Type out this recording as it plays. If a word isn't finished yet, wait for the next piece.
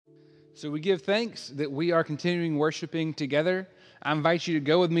So we give thanks that we are continuing worshiping together. I invite you to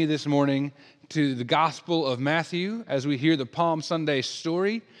go with me this morning to the Gospel of Matthew as we hear the Palm Sunday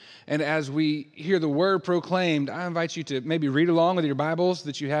story. And as we hear the word proclaimed, I invite you to maybe read along with your Bibles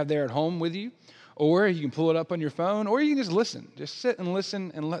that you have there at home with you, or you can pull it up on your phone, or you can just listen. Just sit and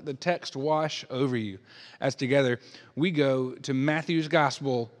listen and let the text wash over you. As together we go to Matthew's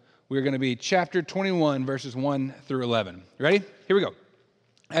Gospel, we're going to be chapter 21, verses 1 through 11. Ready? Here we go.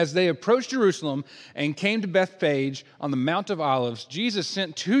 As they approached Jerusalem and came to Bethphage on the Mount of Olives, Jesus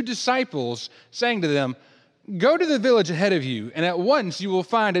sent two disciples, saying to them, "Go to the village ahead of you, and at once you will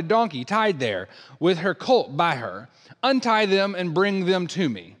find a donkey tied there, with her colt by her. Untie them and bring them to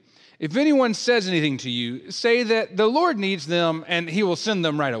me. If anyone says anything to you, say that the Lord needs them, and he will send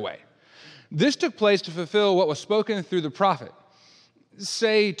them right away." This took place to fulfill what was spoken through the prophet.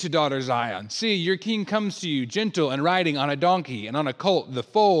 "Say to daughter Zion, see, your king comes to you, gentle and riding on a donkey and on a colt, the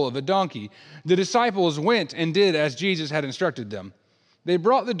foal of a donkey." The disciples went and did as Jesus had instructed them. They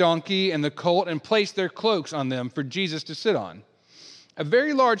brought the donkey and the colt and placed their cloaks on them for Jesus to sit on. A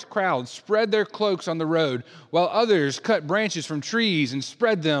very large crowd spread their cloaks on the road, while others cut branches from trees and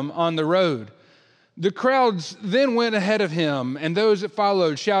spread them on the road. The crowds then went ahead of him, and those that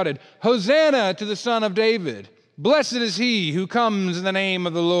followed shouted, "Hosanna to the Son of David! Blessed is he who comes in the name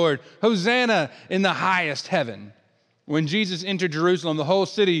of the Lord. Hosanna in the highest heaven." When Jesus entered Jerusalem, the whole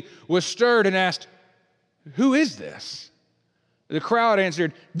city was stirred and asked, "Who is this?" The crowd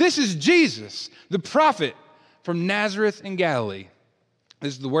answered, "This is Jesus, the prophet from Nazareth in Galilee."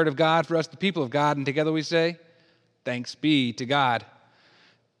 This is the word of God for us, the people of God, and together we say, thanks be to God.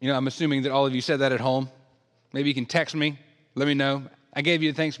 You know, I'm assuming that all of you said that at home. Maybe you can text me, let me know. I gave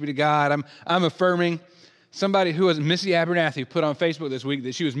you the thanks be to God. I'm affirming. Somebody who was Missy Abernathy put on Facebook this week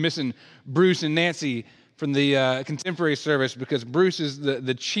that she was missing Bruce and Nancy from the contemporary service because Bruce is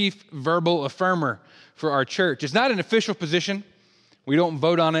the chief verbal affirmer for our church. It's not an official position. We don't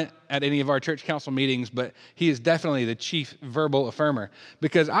vote on it at any of our church council meetings, but he is definitely the chief verbal affirmer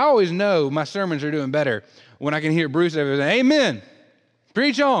because I always know my sermons are doing better when I can hear Bruce say, "Amen.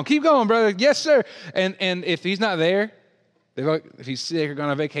 Preach on. Keep going, brother. Yes, sir." And if he's not there, if he's sick or gone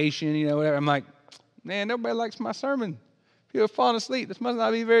on vacation, whatever, I'm like, man, nobody likes my sermon. People are falling asleep. This must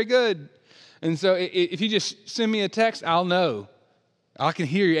not be very good. And so if you just send me a text, I'll know. I can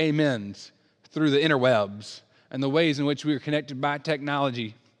hear your amens through the interwebs and the ways in which we are connected by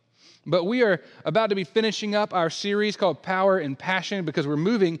technology. But we are about to be finishing up our series called Power and Passion because we're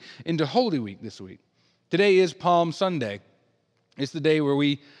moving into Holy Week this week. Today is Palm Sunday. It's the day where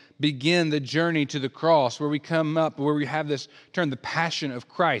we begin the journey to the cross, where we come up, where we have this term, the Passion of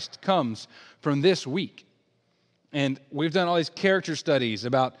Christ, comes from this week. And we've done all these character studies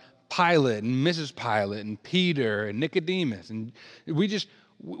about Pilate and Mrs. Pilate and Peter and Nicodemus. And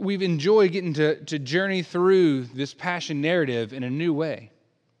we've enjoyed getting to journey through this passion narrative in a new way.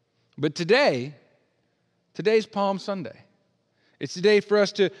 But today's Palm Sunday. It's the day for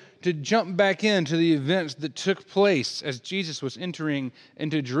us to jump back into the events that took place as Jesus was entering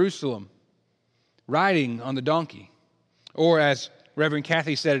into Jerusalem, riding on the donkey. Or as Reverend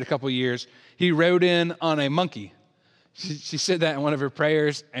Kathy said it a couple of years, he rode in on a monkey. She said that in one of her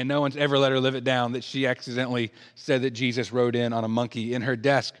prayers, and no one's ever let her live it down that she accidentally said that Jesus rode in on a monkey. In her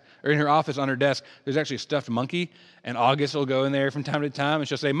desk, or in her office on her desk, there's actually a stuffed monkey, and August will go in there from time to time, and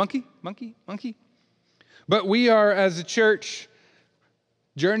she'll say, "Monkey, monkey, monkey." But we are, as a church,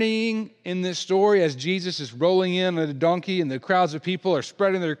 journeying in this story as Jesus is rolling in on a donkey, and the crowds of people are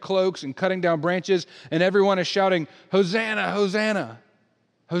spreading their cloaks and cutting down branches, and everyone is shouting, "Hosanna, Hosanna,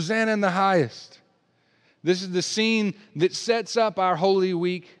 Hosanna in the highest." This is the scene that sets up our Holy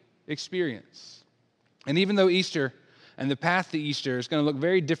Week experience. And even though Easter and the path to Easter is going to look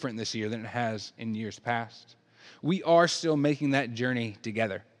very different this year than it has in years past, we are still making that journey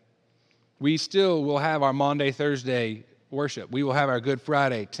together. We still will have our Maundy, Thursday worship. We will have our Good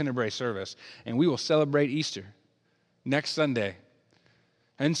Friday Tenebrae service, and we will celebrate Easter next Sunday.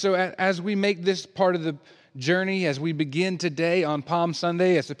 And so as we make this part of the journey, as we begin today on Palm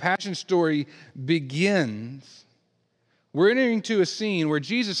Sunday, as the Passion story begins, we're entering into a scene where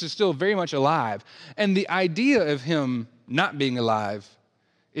Jesus is still very much alive, and the idea of him not being alive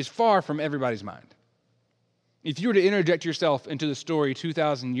is far from everybody's mind. If you were to interject yourself into the story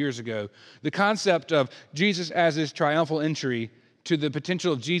 2,000 years ago, the concept of Jesus as his triumphal entry to the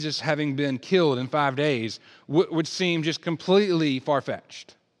potential of Jesus having been killed in 5 days would seem just completely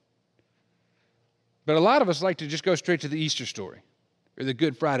far-fetched. But a lot of us like to just go straight to the Easter story or the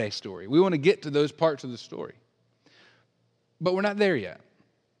Good Friday story. We want to get to those parts of the story. But we're not there yet.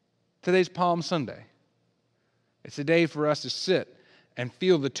 Today's Palm Sunday. It's a day for us to sit and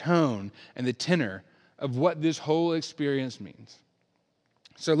feel the tone and the tenor of what this whole experience means.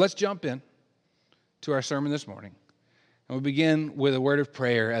 So let's jump in to our sermon this morning. And we'll begin with a word of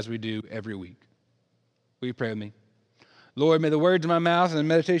prayer as we do every week. Will you pray with me? Lord, may the words of my mouth and the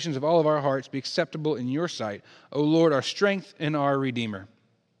meditations of all of our hearts be acceptable in your sight, O Lord, our strength and our Redeemer.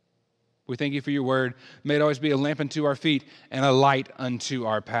 We thank you for your word. May it always be a lamp unto our feet and a light unto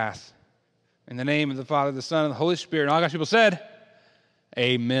our path. In the name of the Father, the Son, and the Holy Spirit. And all God's people said,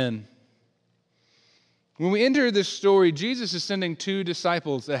 amen. When we enter this story, Jesus is sending two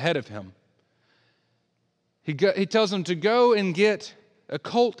disciples ahead of him. He tells them to go and get a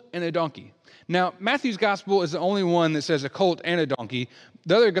colt and a donkey. Now, Matthew's gospel is the only one that says a colt and a donkey.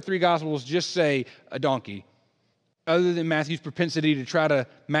 The other three gospels just say a donkey. Other than Matthew's propensity to try to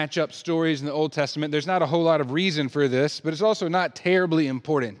match up stories in the Old Testament, there's not a whole lot of reason for this, but it's also not terribly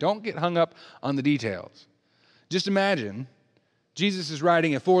important. Don't get hung up on the details. Just imagine Jesus is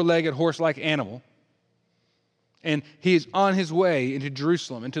riding a four-legged horse-like animal, and he is on his way into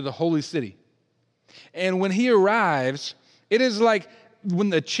Jerusalem, into the holy city. And when he arrives, it is like when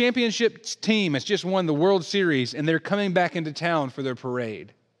the championship team has just won the World Series and they're coming back into town for their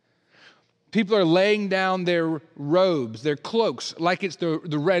parade. People are laying down their robes, their cloaks, like it's the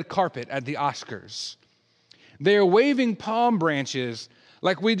red carpet at the Oscars. They are waving palm branches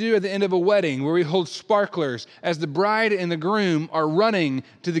like we do at the end of a wedding where we hold sparklers as the bride and the groom are running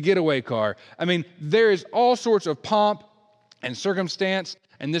to the getaway car. I mean, there is all sorts of pomp and circumstance,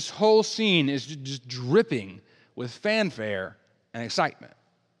 and this whole scene is just dripping with fanfare and excitement.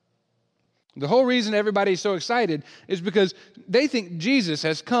 The whole reason everybody's so excited is because they think Jesus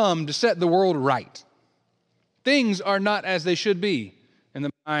has come to set the world right. Things are not as they should be in the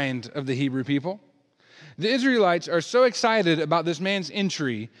mind of the Hebrew people. The Israelites are so excited about this man's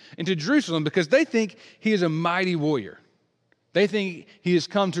entry into Jerusalem because they think he is a mighty warrior. They think he has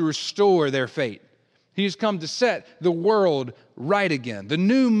come to restore their fate. He has come to set the world right again. The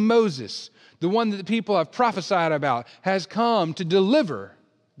new Moses, the one that the people have prophesied about, has come to deliver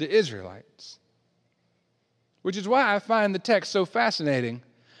the Israelites. Which is why I find the text so fascinating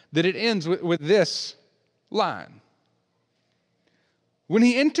that it ends with this line. When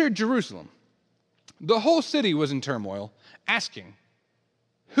he entered Jerusalem, the whole city was in turmoil, asking,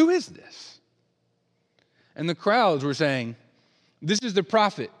 "Who is this?" And the crowds were saying, "This is the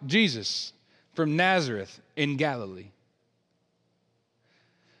prophet Jesus from Nazareth in Galilee."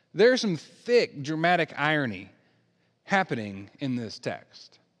 There's some thick, dramatic irony happening in this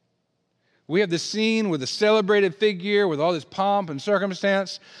text. We have the scene with a celebrated figure with all this pomp and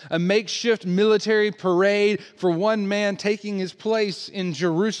circumstance, a makeshift military parade for one man taking his place in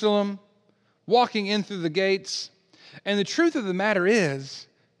Jerusalem, walking in through the gates. And the truth of the matter is,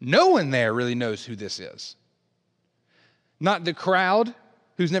 no one there really knows who this is. Not the crowd,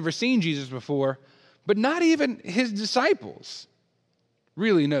 who's never seen Jesus before, but not even his disciples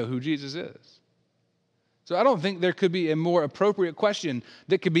really know who Jesus is. So I don't think there could be a more appropriate question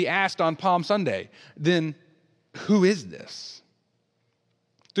that could be asked on Palm Sunday than, who is this?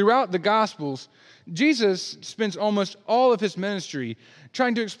 Throughout the Gospels, Jesus spends almost all of his ministry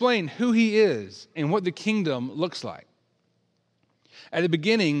trying to explain who he is and what the kingdom looks like. At the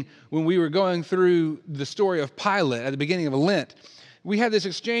beginning, when we were going through the story of Pilate, at the beginning of Lent, we had this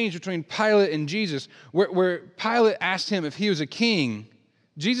exchange between Pilate and Jesus where Pilate asked him if he was a king.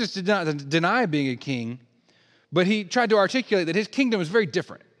 Jesus did not deny being a king, but he tried to articulate that his kingdom is very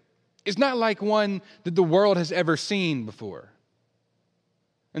different. It's not like one that the world has ever seen before.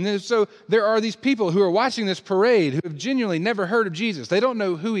 And then, so there are these people who are watching this parade who have genuinely never heard of Jesus. They don't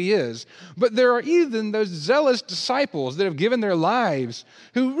know who he is. But there are even those zealous disciples that have given their lives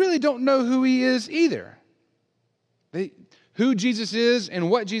who really don't know who he is either. Who Jesus is and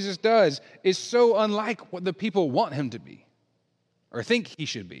what Jesus does is so unlike what the people want him to be, or think he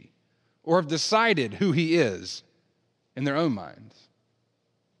should be, or have decided who he is in their own minds.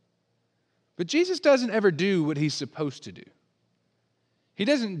 But Jesus doesn't ever do what he's supposed to do. He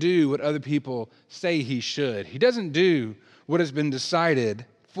doesn't do what other people say he should. He doesn't do what has been decided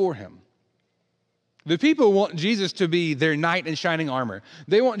for him. The people want Jesus to be their knight in shining armor.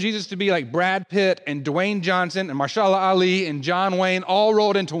 They want Jesus to be like Brad Pitt and Dwayne Johnson and Mahershala Ali and John Wayne all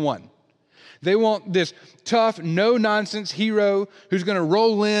rolled into one. They want this tough, no-nonsense hero who's going to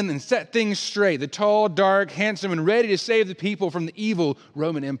roll in and set things straight, the tall, dark, handsome, and ready to save the people from the evil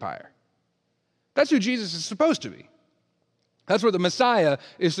Roman Empire. That's who Jesus is supposed to be. That's what the Messiah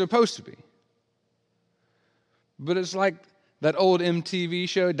is supposed to be. But it's like that old MTV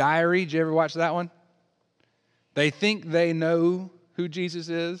show, Diary. Did you ever watch that one? They think they know who Jesus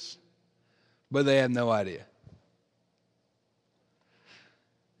is, but they have no idea.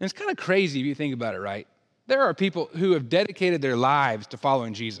 And it's kind of crazy if you think about it, right? There are people who have dedicated their lives to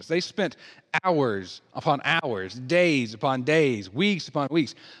following Jesus. They spent hours upon hours, days upon days, weeks upon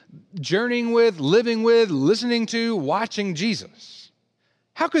weeks, journeying with, living with, listening to, watching Jesus.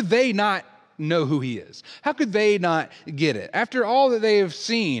 How could they not know who he is? How could they not get it? After all that they have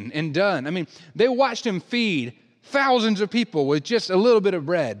seen and done, I mean, they watched him feed thousands of people with just a little bit of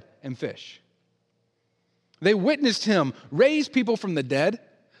bread and fish. They witnessed him raise people from the dead.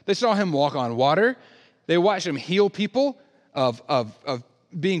 They saw him walk on water. They watched him heal people of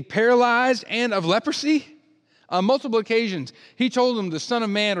being paralyzed and of leprosy. On multiple occasions, he told them the Son of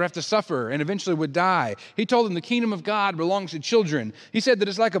Man would have to suffer and eventually would die. He told them the kingdom of God belongs to children. He said that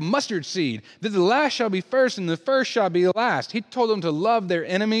it's like a mustard seed, that the last shall be first and the first shall be last. He told them to love their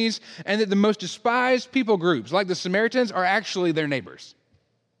enemies and that the most despised people groups, like the Samaritans, are actually their neighbors.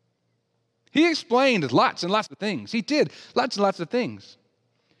 He explained lots and lots of things. He did lots and lots of things.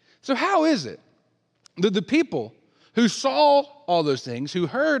 So how is it that the people who saw all those things, who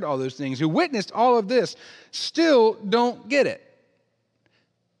heard all those things, who witnessed all of this, still don't get it?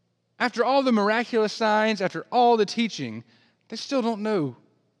 After all the miraculous signs, after all the teaching, they still don't know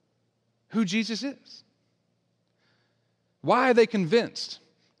who Jesus is. Why are they convinced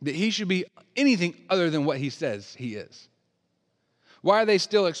that he should be anything other than what he says he is? Why are they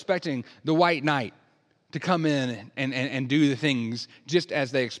still expecting the white knight to come in and do the things just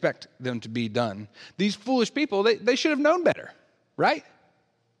as they expect them to be done? These foolish people, they should have known better, right?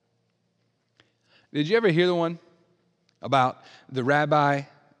 Did you ever hear the one about the rabbi,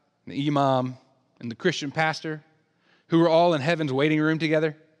 the imam, and the Christian pastor who were all in heaven's waiting room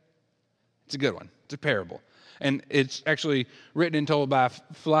together? It's a good one. It's a parable. And it's actually written and told by a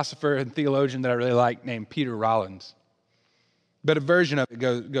philosopher and theologian that I really like named Peter Rollins. But a version of it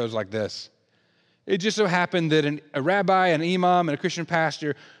goes like this. It just so happened that a rabbi, an imam, and a Christian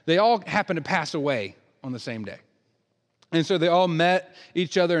pastor, they all happened to pass away on the same day. And so they all met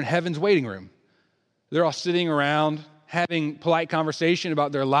each other in heaven's waiting room. They're all sitting around having polite conversation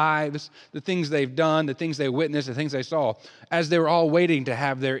about their lives, the things they've done, the things they witnessed, the things they saw, as they were all waiting to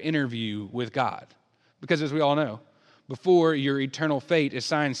have their interview with God. Because as we all know, before your eternal fate is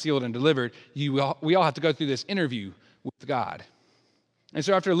signed, sealed, and delivered, we all have to go through this interview with God. And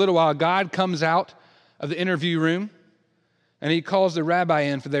so after a little while, God comes out of the interview room and he calls the rabbi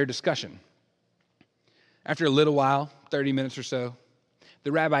in for their discussion. After a little while, 30 minutes or so,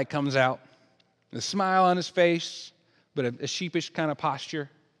 the rabbi comes out with a smile on his face, but a sheepish kind of posture.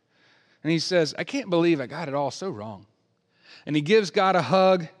 And he says, I can't believe I got it all so wrong. And he gives God a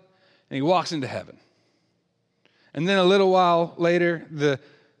hug and he walks into heaven. And then a little while later,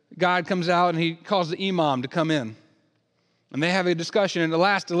 God comes out and he calls the imam to come in. And they have a discussion, and it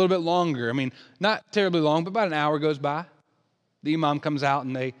lasts a little bit longer. I mean, not terribly long, but about an hour goes by. The imam comes out,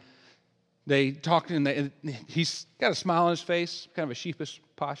 and they talk, and he's got a smile on his face, kind of a sheepish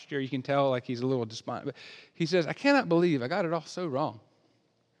posture. You can tell like he's a little despondent. But he says, I cannot believe I got it all so wrong.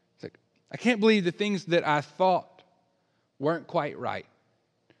 It's like, I can't believe the things that I thought weren't quite right.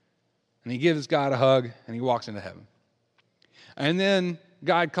 And he gives God a hug, and he walks into heaven. And then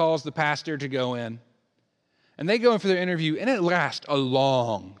God calls the pastor to go in. And they go in for their interview, and it lasts a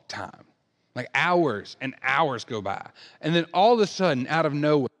long time. Like hours and hours go by. And then all of a sudden, out of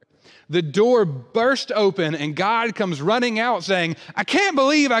nowhere, the door bursts open, and God comes running out saying, I can't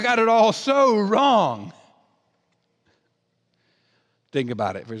believe I got it all so wrong. Think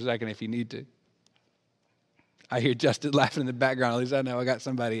about it for a second if you need to. I hear Justin laughing in the background. At least I know I got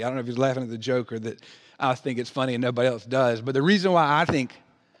somebody. I don't know if he's laughing at the joke or that I think it's funny and nobody else does. But the reason why I think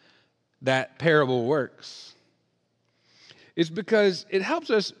that parable works is because it helps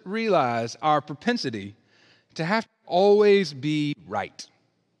us realize our propensity to have to always be right.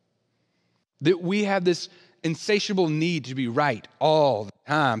 That we have this insatiable need to be right all the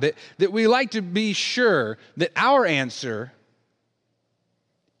time. That we like to be sure that our answer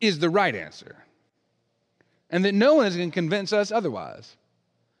is the right answer. And that no one is going to convince us otherwise.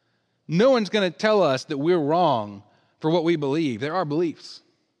 No one's going to tell us that we're wrong for what we believe. There are beliefs.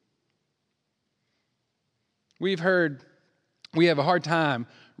 We have a hard time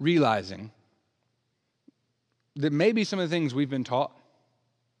realizing that maybe some of the things we've been taught,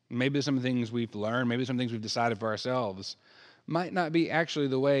 maybe some of the things we've learned, maybe some things we've decided for ourselves might not be actually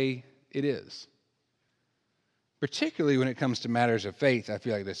the way it is. Particularly when it comes to matters of faith, I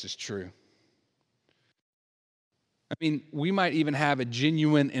feel like this is true. I mean, we might even have a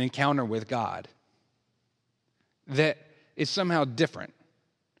genuine encounter with God that is somehow different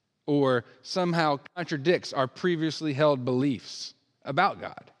or somehow contradicts our previously held beliefs about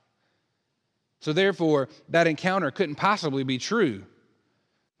God. So therefore, that encounter couldn't possibly be true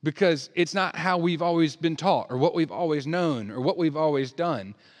because it's not how we've always been taught or what we've always known or what we've always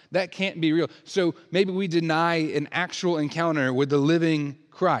done. That can't be real. So maybe we deny an actual encounter with the living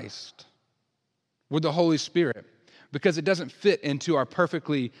Christ, with the Holy Spirit, because it doesn't fit into our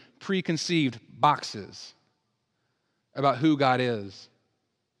perfectly preconceived boxes about who God is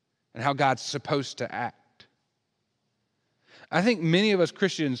and how God's supposed to act. I think many of us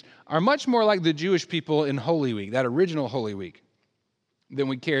Christians are much more like the Jewish people in Holy Week, that original Holy Week, than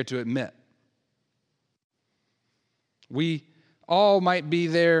we care to admit. We all might be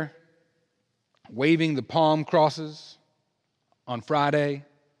there waving the palm crosses on Friday,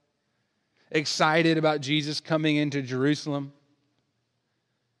 excited about Jesus coming into Jerusalem.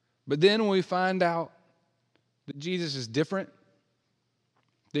 But then when we find out that Jesus is different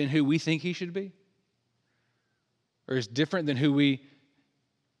than who we think he should be, or is different than who we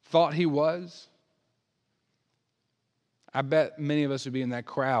thought he was, I bet many of us would be in that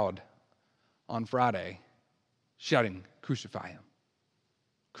crowd on Friday shouting, "Crucify him,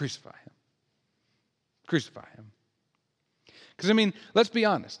 crucify him, crucify him." Because, let's be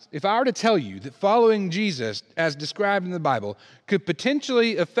honest. If I were to tell you that following Jesus, as described in the Bible, could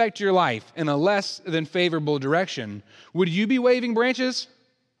potentially affect your life in a less than favorable direction, would you be waving branches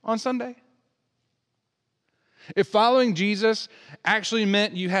on Sunday? If following Jesus actually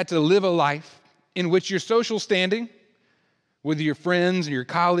meant you had to live a life in which your social standing with your friends and your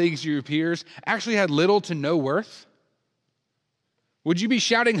colleagues, your peers, actually had little to no worth, would you be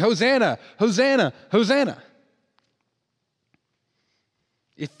shouting, "Hosanna, Hosanna, Hosanna"?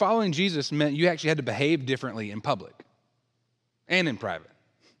 If following Jesus meant you actually had to behave differently in public and in private,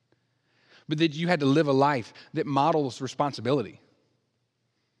 but that you had to live a life that models responsibility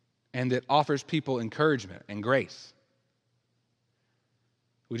and that offers people encouragement and grace,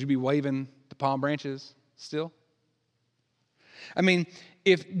 would you be waving the palm branches still?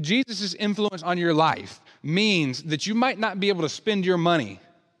 If Jesus' influence on your life means that you might not be able to spend your money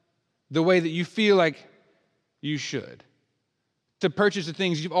the way that you feel like you should, to purchase the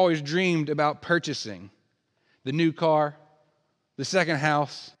things you've always dreamed about purchasing, the new car, the second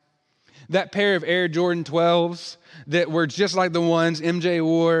house, that pair of Air Jordan 12s that were just like the ones MJ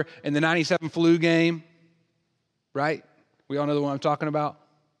wore in the 97 flu game, right? We all know the one I'm talking about.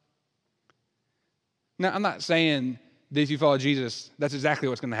 Now, I'm not saying that if you follow Jesus, that's exactly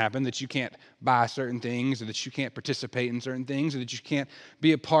what's going to happen, that you can't buy certain things or that you can't participate in certain things or that you can't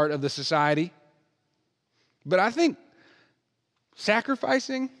be a part of the society. But I think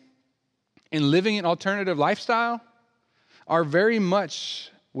sacrificing and living an alternative lifestyle are very much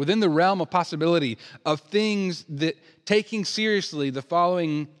within the realm of possibility of things that taking seriously the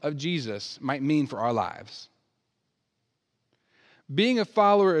following of Jesus might mean for our lives. Being a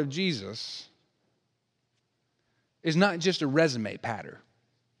follower of Jesus is not just a resume patter.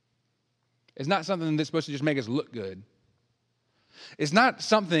 It's not something that's supposed to just make us look good. It's not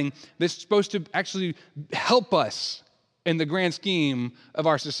something that's supposed to actually help us in the grand scheme of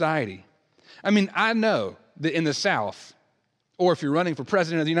our society. I know that in the South, or if you're running for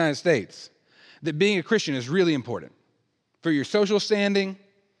president of the United States, that being a Christian is really important for your social standing,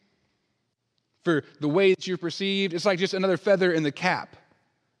 for the way that you're perceived. It's like just another feather in the cap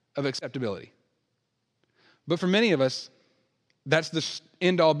of acceptability. But for many of us, that's the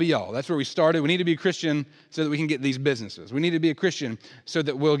end-all, be-all. That's where we started. We need to be a Christian so that we can get these businesses. We need to be a Christian so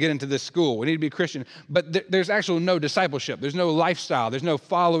that we'll get into this school. We need to be a Christian. But there's actually no discipleship. There's no lifestyle. There's no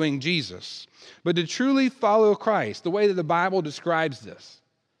following Jesus. But to truly follow Christ, the way that the Bible describes this,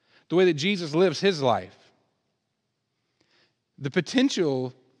 the way that Jesus lives his life, the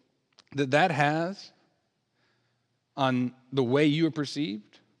potential that that has on the way you are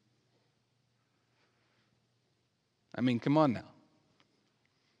perceived, come on now.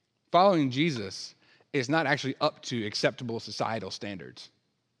 Following Jesus is not actually up to acceptable societal standards.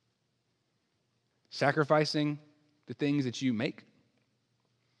 Sacrificing the things that you make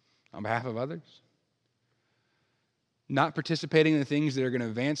on behalf of others. Not participating in the things that are going to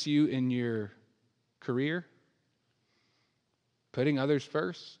advance you in your career. Putting others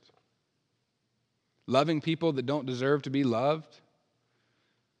first. Loving people that don't deserve to be loved.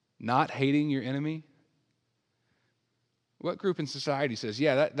 Not hating your enemy. What group in society says,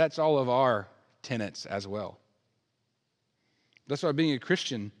 yeah, that's all of our tenets as well? That's why being a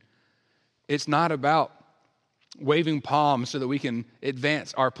Christian, it's not about waving palms so that we can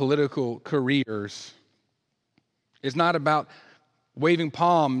advance our political careers. It's not about waving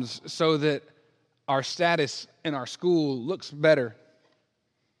palms so that our status in our school looks better.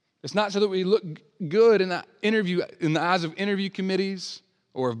 It's not so that we look good in the eyes of interview committees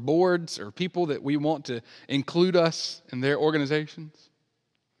or of boards or people that we want to include us in their organizations.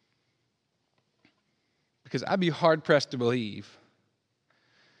 Because I'd be hard-pressed to believe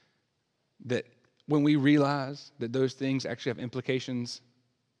that when we realize that those things actually have implications,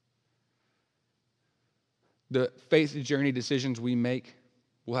 the faith journey decisions we make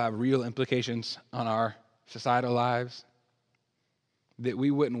will have real implications on our societal lives, that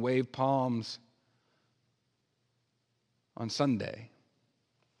we wouldn't wave palms on Sunday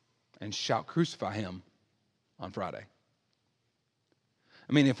and shout, "Crucify him," on Friday.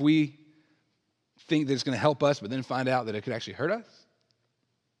 I mean, if we think that it's going to help us, but then find out that it could actually hurt us,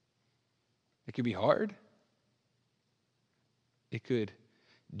 it could be hard. It could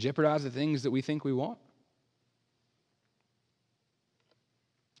jeopardize the things that we think we want.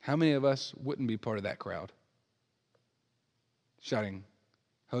 How many of us wouldn't be part of that crowd shouting,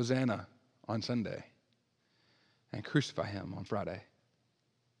 "Hosanna" on Sunday and "Crucify him" on Friday?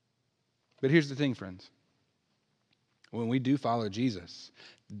 But here's the thing, friends. When we do follow Jesus,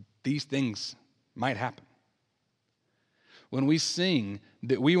 these things might happen. When we sing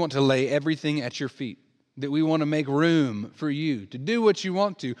that we want to lay everything at your feet, that we want to make room for you to do what you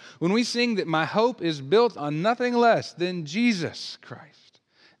want to, when we sing that my hope is built on nothing less than Jesus Christ,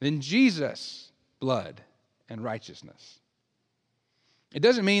 than Jesus' blood and righteousness, it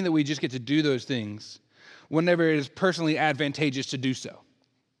doesn't mean that we just get to do those things whenever it is personally advantageous to do so.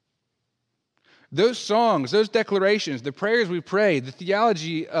 Those songs, those declarations, the prayers we pray, the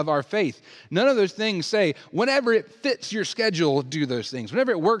theology of our faith, none of those things say, whenever it fits your schedule, do those things.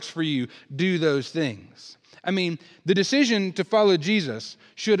 Whenever it works for you, do those things. I mean, the decision to follow Jesus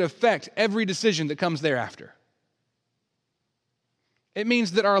should affect every decision that comes thereafter. It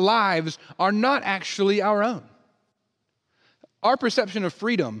means that our lives are not actually our own. Our perception of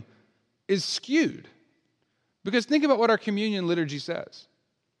freedom is skewed. Because think about what our communion liturgy says.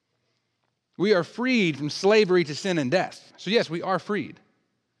 We are freed from slavery to sin and death. So yes, we are freed.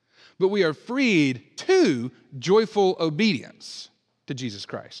 But we are freed to joyful obedience to Jesus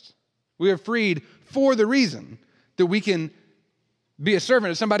Christ. We are freed for the reason that we can be a servant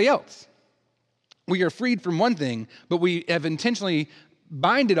of somebody else. We are freed from one thing, but we have intentionally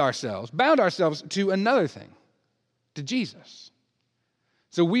bound ourselves to another thing, to Jesus.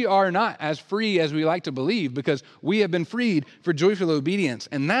 So we are not as free as we like to believe because we have been freed for joyful obedience.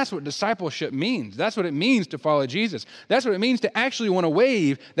 And that's what discipleship means. That's what it means to follow Jesus. That's what it means to actually want to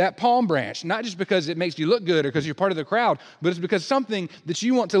wave that palm branch, not just because it makes you look good or because you're part of the crowd, but it's because something that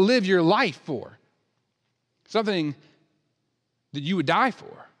you want to live your life for, something that you would die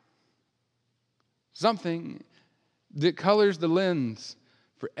for, something that colors the lens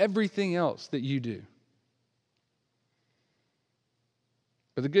for everything else that you do.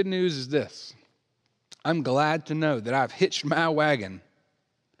 But the good news is this. I'm glad to know that I've hitched my wagon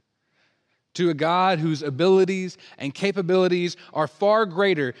to a God whose abilities and capabilities are far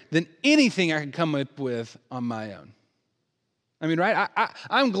greater than anything I can come up with on my own. I mean, right?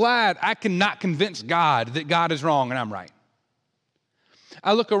 I'm glad I cannot convince God that God is wrong and I'm right.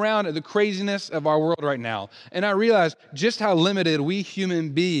 I look around at the craziness of our world right now, and I realize just how limited we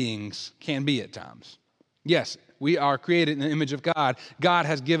human beings can be at times. Yes, we are created in the image of God. God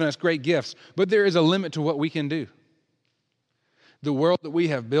has given us great gifts, but there is a limit to what we can do. The world that we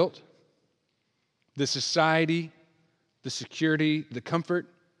have built, the society, the security, the comfort,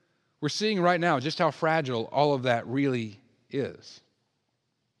 we're seeing right now just how fragile all of that really is.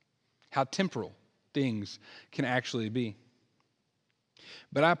 How temporal things can actually be.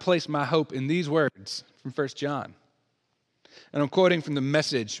 But I place my hope in these words from 1 John. And I'm quoting from the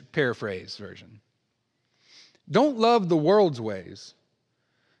Message paraphrase version. Don't love the world's ways.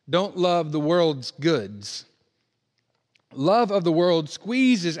 Don't love the world's goods. Love of the world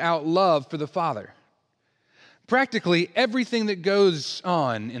squeezes out love for the Father. Practically everything that goes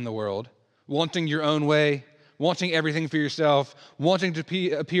on in the world, wanting your own way, wanting everything for yourself, wanting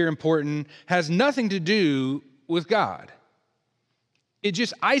to appear important, has nothing to do with God. It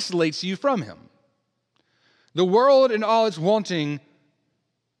just isolates you from Him. The world and all its wanting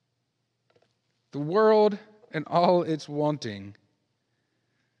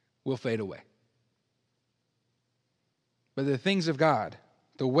will fade away. But the things of God,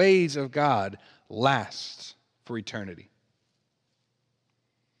 the ways of God, last for eternity.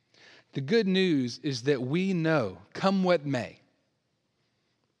 The good news is that we know, come what may,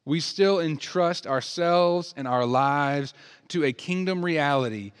 we still entrust ourselves and our lives to a kingdom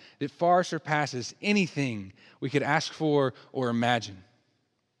reality that far surpasses anything we could ask for or imagine.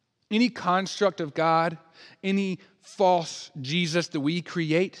 Any construct of God, any false Jesus that we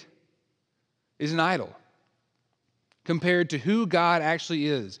create is an idol compared to who God actually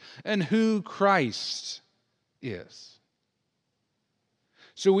is and who Christ is.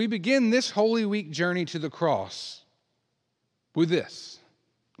 So we begin this Holy Week journey to the cross with this.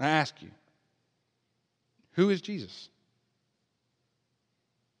 I ask you, who is Jesus?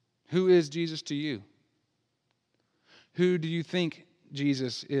 Who is Jesus to you? Who do you think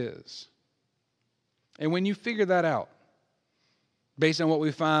Jesus is? And when you figure that out, based on what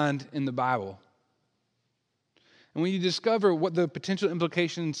we find in the Bible, and when you discover what the potential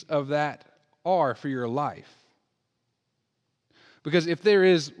implications of that are for your life, because if there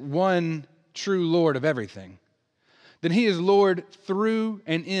is one true Lord of everything, then he is Lord through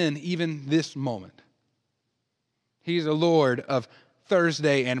and in even this moment. He is a Lord of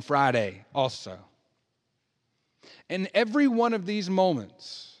Thursday and Friday also. And every one of these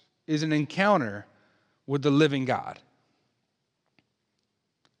moments is an encounter with the living God.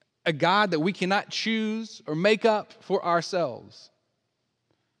 A God that we cannot choose or make up for ourselves.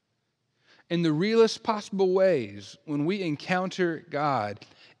 In the realest possible ways, when we encounter God,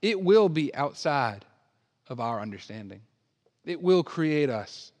 it will be outside of our understanding. It will create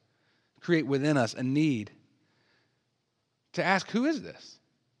within us a need to ask, who is this?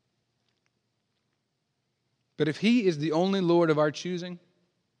 But if he is the only Lord of our choosing,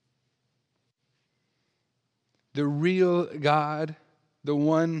 the real God, the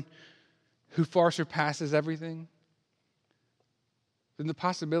one who far surpasses everything, then the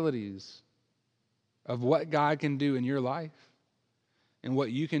possibilities of what God can do in your life and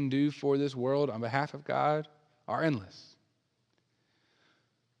what you can do for this world on behalf of God are endless.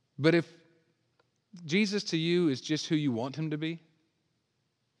 But if Jesus to you is just who you want him to be,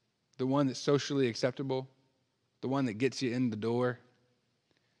 the one that's socially acceptable, the one that gets you in the door,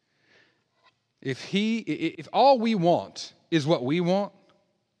 if all we want is what we want,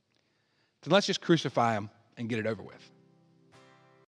 then let's just crucify him and get it over with.